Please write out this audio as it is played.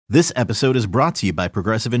This episode is brought to you by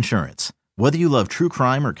Progressive Insurance. Whether you love true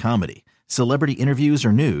crime or comedy, celebrity interviews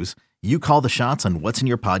or news, you call the shots on what's in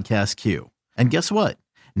your podcast queue. And guess what?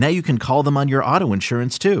 Now you can call them on your auto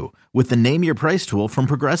insurance too with the Name Your Price tool from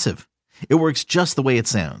Progressive. It works just the way it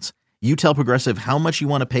sounds. You tell Progressive how much you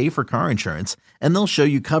want to pay for car insurance, and they'll show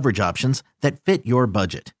you coverage options that fit your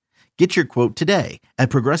budget. Get your quote today at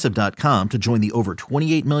Progressive.com to join the over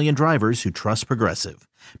 28 million drivers who trust Progressive.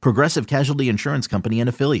 Progressive Casualty Insurance Company and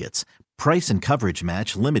Affiliates. Price and coverage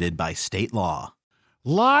match limited by state law.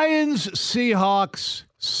 Lions, Seahawks,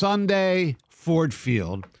 Sunday, Ford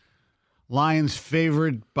Field. Lions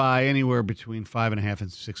favored by anywhere between 5.5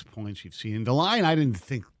 and 6 points. You've seen the line. I didn't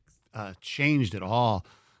think changed at all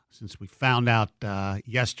since we found out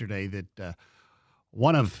yesterday that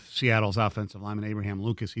one of Seattle's offensive linemen, Abraham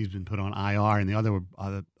Lucas, he's been put on IR, and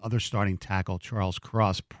the other starting tackle, Charles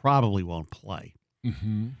Cross, probably won't play.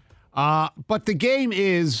 Mm-hmm. But the game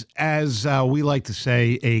is, as we like to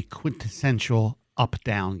say, a quintessential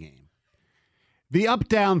up-down game. The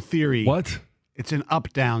up-down theory. What? It's an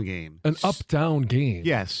up-down game. An up-down game?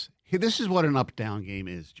 Yes. This is what an up-down game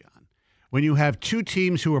is, John. When you have two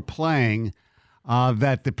teams who are playing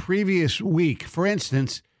that the previous week, for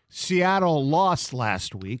instance, Seattle lost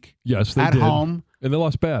last week. Yes, they did. At home. And they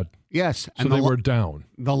lost bad. Yes. So they were down.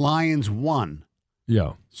 The Lions won.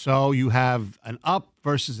 Yeah. So you have an up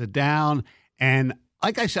versus a down. And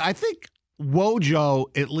like I said, I think Wojo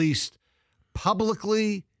at least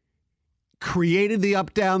publicly created the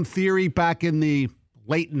up-down theory back in the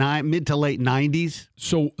mid to late 90s.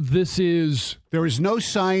 So there is no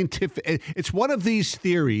scientific, it's one of these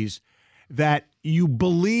theories that you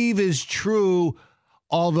believe is true,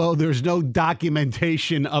 although there's no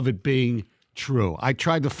documentation of it being true. I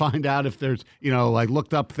tried to find out if there's, I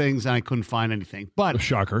looked up things and I couldn't find anything. But a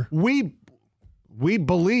shocker. We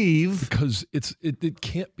believe, because it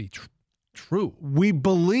can't be true. We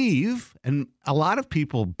believe, and a lot of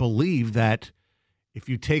people believe, that if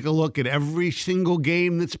you take a look at every single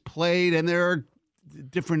game that's played, and there are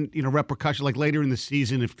different, repercussions, like later in the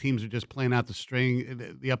season, if teams are just playing out the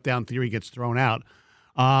string, the up-down theory gets thrown out,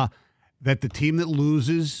 that the team that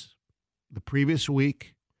loses the previous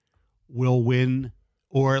week will win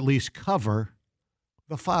or at least cover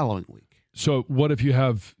the following week. So what if you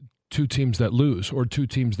have two teams that lose or two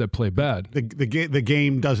teams that play bad? The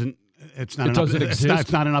game doesn't. It's not.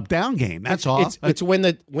 It's not an up-down game. That's all. It's when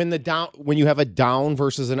you have a down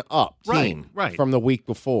versus an up team from the week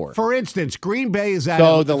before. For instance, Green Bay is at.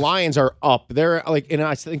 So the Lions are up. They're and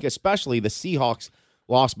I think especially the Seahawks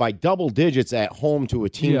lost by double digits at home to a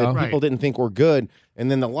team that people didn't think were good,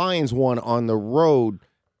 and then the Lions won on the road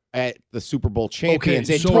at the Super Bowl champions.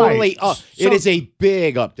 Okay, it's totally up. It is a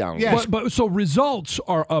big up-down game. Yes. But so results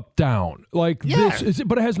are up-down. Like this,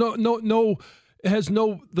 but it has no. It has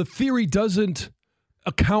the theory doesn't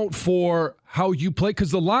account for how you play,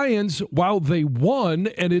 because the Lions, while they won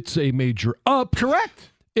and it's a major up.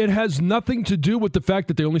 Correct. It has nothing to do with the fact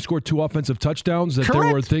that they only scored 2 offensive touchdowns, that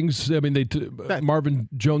there were things, Marvin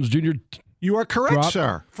Jones Jr. You are correct, dropped.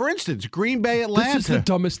 Sir. For instance, Green Bay, Atlanta. This is the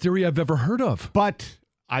dumbest theory I've ever heard of. But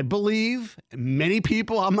I believe many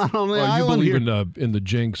people, I'm not on the island you here. believe in the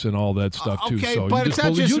jinx and all that stuff, too. Okay, so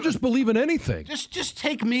but you just believe in anything. Just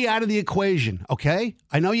take me out of the equation, okay?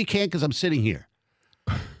 I know you can't because I'm sitting here.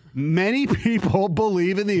 Many people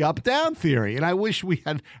believe in the up-down theory, and I wish we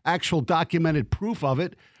had actual documented proof of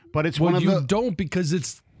it, but it's one of the... Well, you don't, because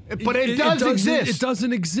it's... But it does exist. It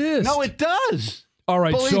doesn't exist. No, it does. All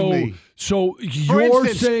right, Believe me. so you're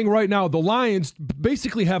saying right now the Lions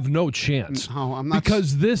basically have no chance. No, I'm not.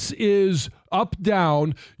 Because this is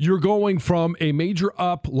up-down. You're going from a major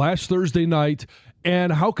up last Thursday night,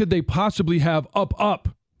 and how could they possibly have up?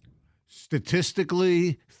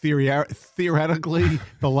 Statistically, theoretically,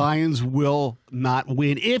 the Lions will not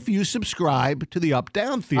win if you subscribe to the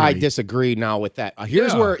up-down theory. I disagree now with that.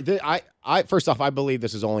 Here's where I first off, I believe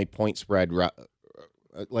this is only point spread.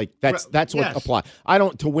 That's what applies. I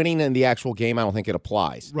don't to winning in the actual game. I don't think it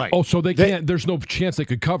applies. Right. Oh, so they can't. There's no chance they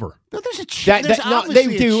could cover. No, there's a chance.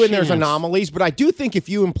 They do, and there's anomalies. But I do think if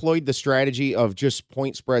you employed the strategy of just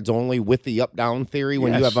point spreads only with the up-down theory,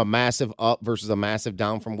 when you have a massive up versus a massive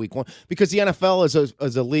down from week one, because the NFL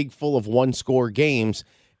is a league full of one-score games,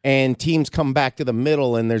 and teams come back to the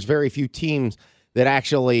middle, and there's very few teams that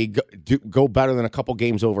actually go better than a couple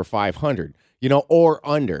games over 500. Or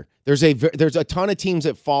under. There's a ton of teams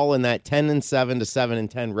that fall in that 10-7 to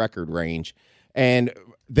 7-10 record range, and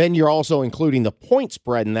then you're also including the point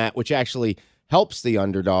spread in that, which actually helps the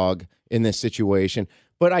underdog in this situation.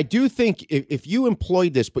 But I do think if you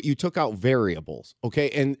employed this, but you took out variables,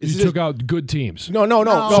 okay, and you took out good teams. No.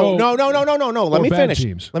 Let me finish.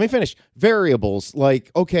 Teams. Let me finish. Variables,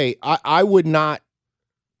 like, okay, I would not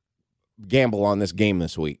gamble on this game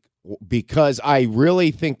this week because I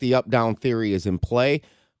really think the up-down theory is in play.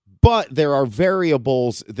 But there are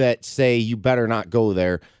variables that say you better not go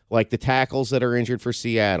there, like the tackles that are injured for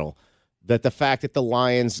Seattle, that the fact that the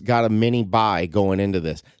Lions got a mini bye going into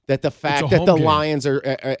this, that the fact that the Lions are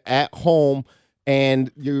at home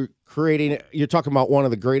and you're talking about one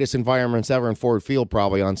of the greatest environments ever in Ford Field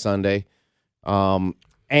probably on Sunday. And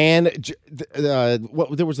there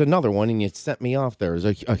was another one, and you sent me off there. It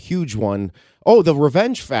was a huge one. Oh, the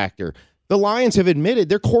revenge factor. The Lions have admitted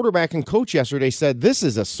their quarterback and coach yesterday said this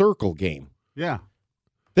is a circle game. Yeah.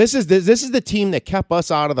 This is the team that kept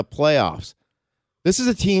us out of the playoffs. This is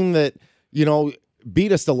a team that,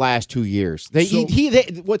 beat us the last 2 years.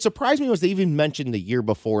 What surprised me was they even mentioned the year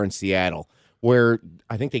before in Seattle, where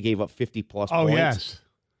I think they gave up 50+ points. Oh, yes.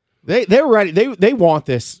 They're ready. They want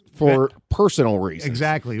this for personal reasons.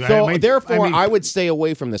 Exactly. So therefore, I would stay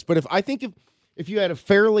away from this. But if you had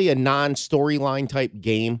a non-storyline type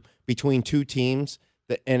game between two teams,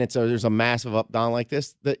 and there's a massive up down like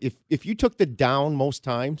this, that if you took the down most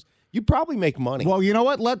times, you'd probably make money. Well, you know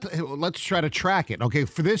what? Let's try to track it. Okay,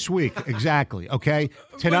 for this week, exactly. Okay,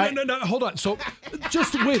 tonight. No, hold on. So,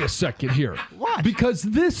 just wait a second here. What? Because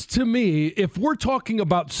this, to me, if we're talking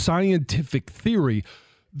about scientific theory,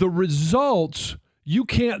 the results you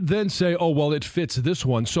can't then say, "Oh, well, it fits this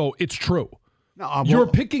one, so it's true." No, you're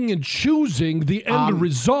picking and choosing the end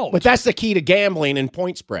result. But that's the key to gambling and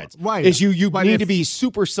point spreads. Right. Is you need to be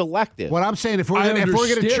super selective. What I'm saying, if we're going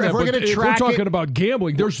to track we're talking about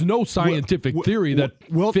gambling, there's no scientific theory that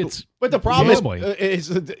fits. But the problem is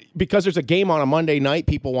because there's a game on a Monday night,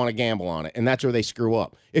 people want to gamble on it, and that's where they screw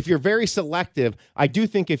up. If you're very selective, I do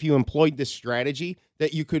think if you employed this strategy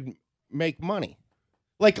that you could make money.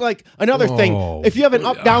 Like another thing, if you have an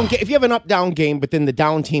up down game, but then the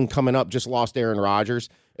down team coming up just lost Aaron Rodgers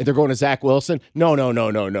and they're going to Zach Wilson, no.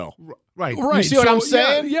 Right. You see what I'm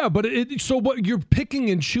saying? Yeah, but what you're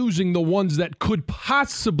picking and choosing the ones that could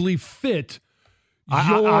possibly fit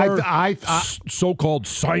your so-called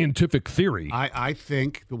scientific theory. I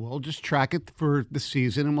think we'll just track it for the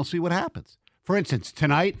season and we'll see what happens. For instance,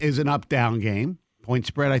 tonight is an up-down game. Point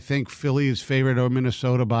spread, I think Philly is favored over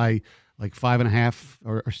Minnesota by like 5.5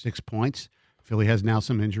 or 6 points. Philly has now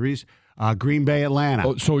some injuries. Green Bay, Atlanta.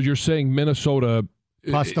 Oh, so you're saying Minnesota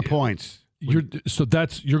plus the points. You're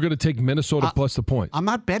going to take Minnesota plus the point. I'm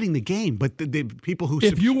not betting the game, but the people who.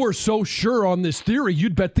 If you were so sure on this theory,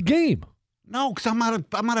 you'd bet the game. No, because I'm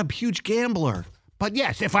not a huge gambler. But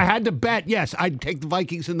yes, if I had to bet, yes, I'd take the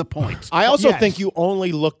Vikings in the points. I also think you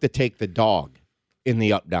only look to take the dog in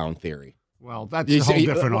the up-down theory. Well, that's a whole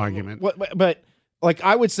different argument. But like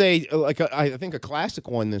I would say, I think a classic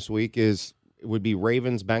one this week would be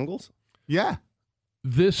Ravens-Bengals. Yeah.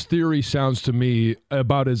 This theory sounds to me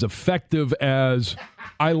about as effective as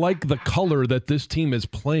I like the color that this team is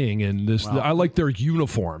playing in. I like their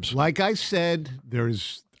uniforms. Like I said,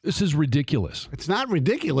 this is ridiculous. It's not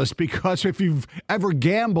ridiculous because if you've ever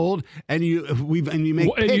gambled and you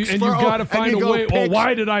make picks and you've got to find a way. Oh,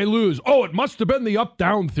 why did I lose? Oh, it must have been the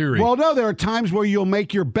up-down theory. Well, no, there are times where you'll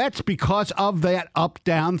make your bets because of that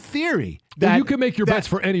up-down theory. You can make your bets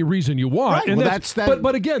for any reason you want. Right, and well,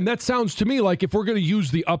 but again, that sounds to me like if we're going to use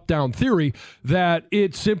the up-down theory, that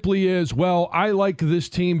it simply is, well, I like this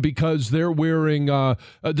team because they're wearing the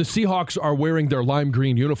Seahawks are wearing their lime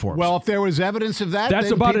green uniforms. Well, if there was evidence of that, that's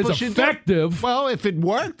then about as effective. Well, if it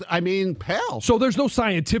worked, hell. So there's no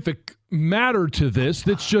scientific matter to this.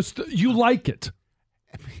 That's just you like it.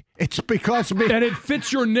 It's because and it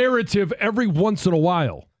fits your narrative every once in a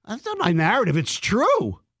while. That's not my narrative. It's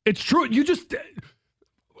true. It's true. You just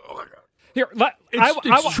here.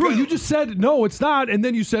 It's true. You just said no, it's not, and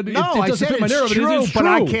then you said it doesn't fit my narrative. It's true, but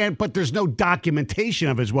I can't. But there's no documentation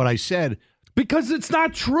of it, is what I said. Because it's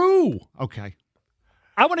not true. Okay.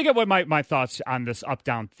 I want to get what my thoughts on this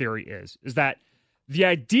up-down theory is that the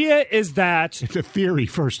idea is that it's a theory,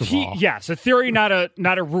 first of all. Yes, a theory, not a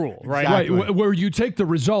rule, right? Exactly. Right, where you take the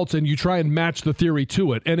results and you try and match the theory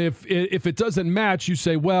to it. And if it doesn't match, you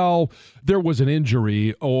say, well, there was an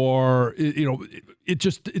injury, or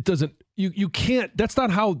it doesn't. You can't. That's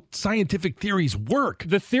not how scientific theories work.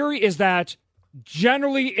 The theory is that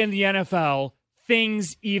generally in the NFL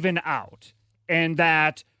things even out, and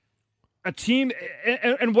that a team,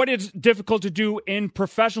 and what is difficult to do in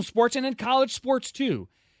professional sports and in college sports too,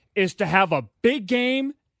 is to have a big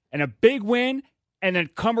game and a big win and then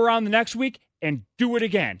come around the next week and do it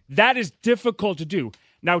again. That is difficult to do.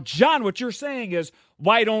 Now, John, what you're saying is,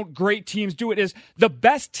 why don't great teams do it? Is the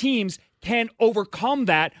best teams can overcome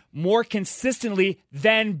that more consistently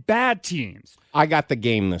than bad teams. I got the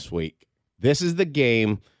game this week. This is the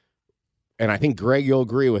game, and I think, Greg, you'll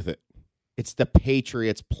agree with it. It's the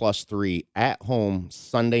Patriots +3 at home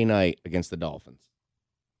Sunday night against the Dolphins.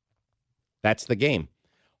 That's the game.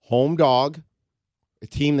 Home dog, a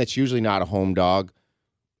team that's usually not a home dog.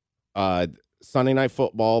 Sunday Night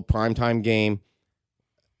Football, primetime game.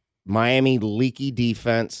 Miami, leaky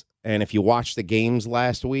defense. And if you watched the games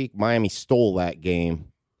last week, Miami stole that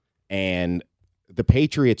game. And the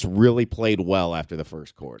Patriots really played well after the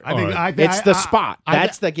first quarter. It's the spot.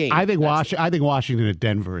 That's the game. I think Washington at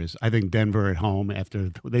Denver is. I think Denver at home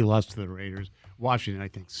after they lost to the Raiders. Washington, I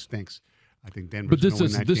think, stinks. I think Denver's going to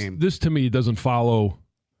win that game. This to me doesn't follow.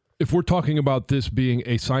 If we're talking about this being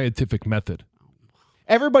a scientific method,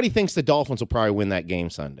 everybody thinks the Dolphins will probably win that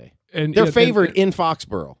game Sunday. And they're favored in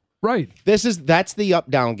Foxborough. Right. That's the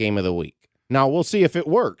up-down game of the week. Now we'll see if it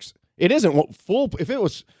works. It isn't full. If it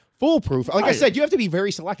was foolproof, like I said, you have to be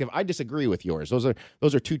very selective. I disagree with yours. Those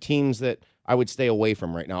are two teams that I would stay away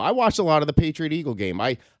from right now. I watched a lot of the Patriot-Eagle game.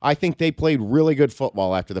 I think they played really good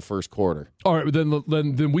football after the first quarter. All right,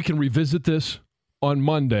 then we can revisit this on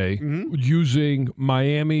Monday using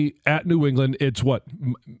Miami at New England. It's what?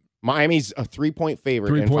 Miami's a 3-point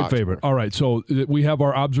favorite. 3-point favorite. All right, so we have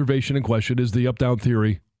our observation in question. Is the up-down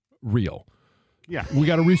theory real? Yeah. We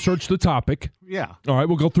got to research the topic. Yeah. All right,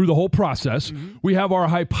 we'll go through the whole process. We have our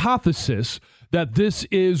hypothesis that this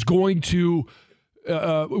is going to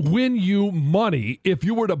win you money. If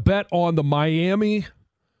you were to bet on the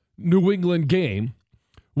Miami-New England game,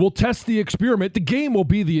 we'll test the experiment. The game will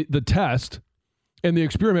be the test. And the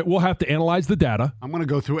experiment, we'll have to analyze the data. I'm going to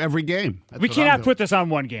go through every game. We cannot put this on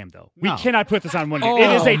one game, though. No. We cannot put this on one game.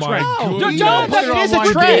 It is a trend. It is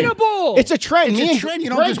a trend. Repeatable. It's a trend. It's a trend. You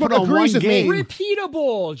don't just put on one game.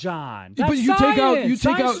 Repeatable, John. That's but you science. take out.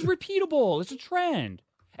 Science is repeatable. It's a trend.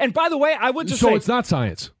 And by the way, I would just say... So it's not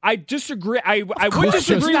science. I disagree. I would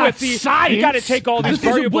disagree with the... Science. You got to take all these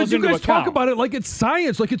variables into account. You guys talk about it like it's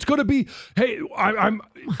science. Like it's going to be... Hey,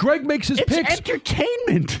 Greg makes his picks. It's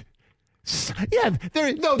entertainment. Yeah,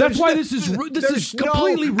 that's why this is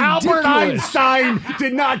completely ridiculous. Albert Einstein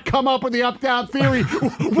did not come up with the up-down theory.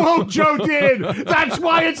 Wojo did. That's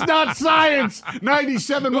why it's not science.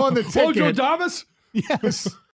 97 won the ticket. Wojo Davis? Yes.